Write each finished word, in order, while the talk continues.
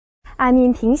I'm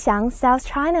in Pingxiang, South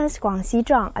China's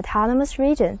Guangxi-Zhuang Autonomous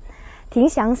Region.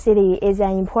 Pingxiang City is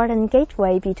an important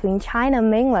gateway between China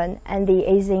mainland and the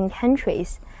Asian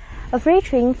countries. A freight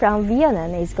train from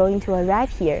Vietnam is going to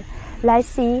arrive here. Let's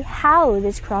see how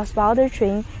this cross-border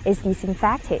train is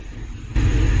disinfected.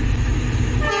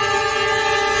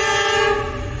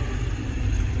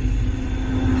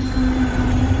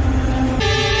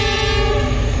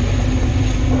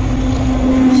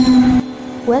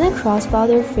 When a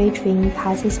cross-border freight train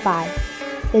passes by,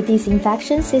 the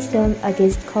disinfection system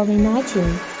against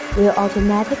COVID-19 will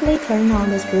automatically turn on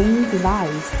the spraying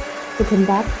device to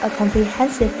conduct a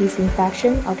comprehensive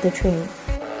disinfection of the train.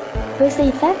 With the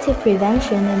effective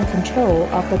prevention and control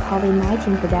of the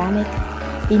COVID-19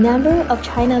 pandemic, the number of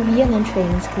China-Vietnam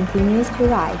trains continues to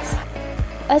rise.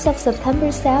 As of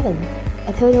September 7,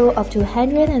 a total of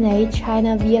 208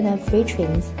 China-Vietnam freight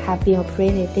trains have been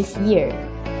operated this year,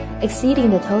 exceeding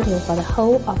the total for the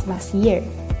whole of last year.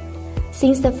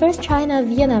 Since the first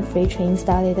China-Vietnam freight train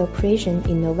started operation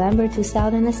in November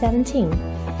 2017,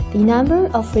 the number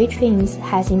of freight trains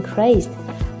has increased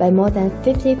by more than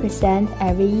 50%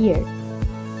 every year.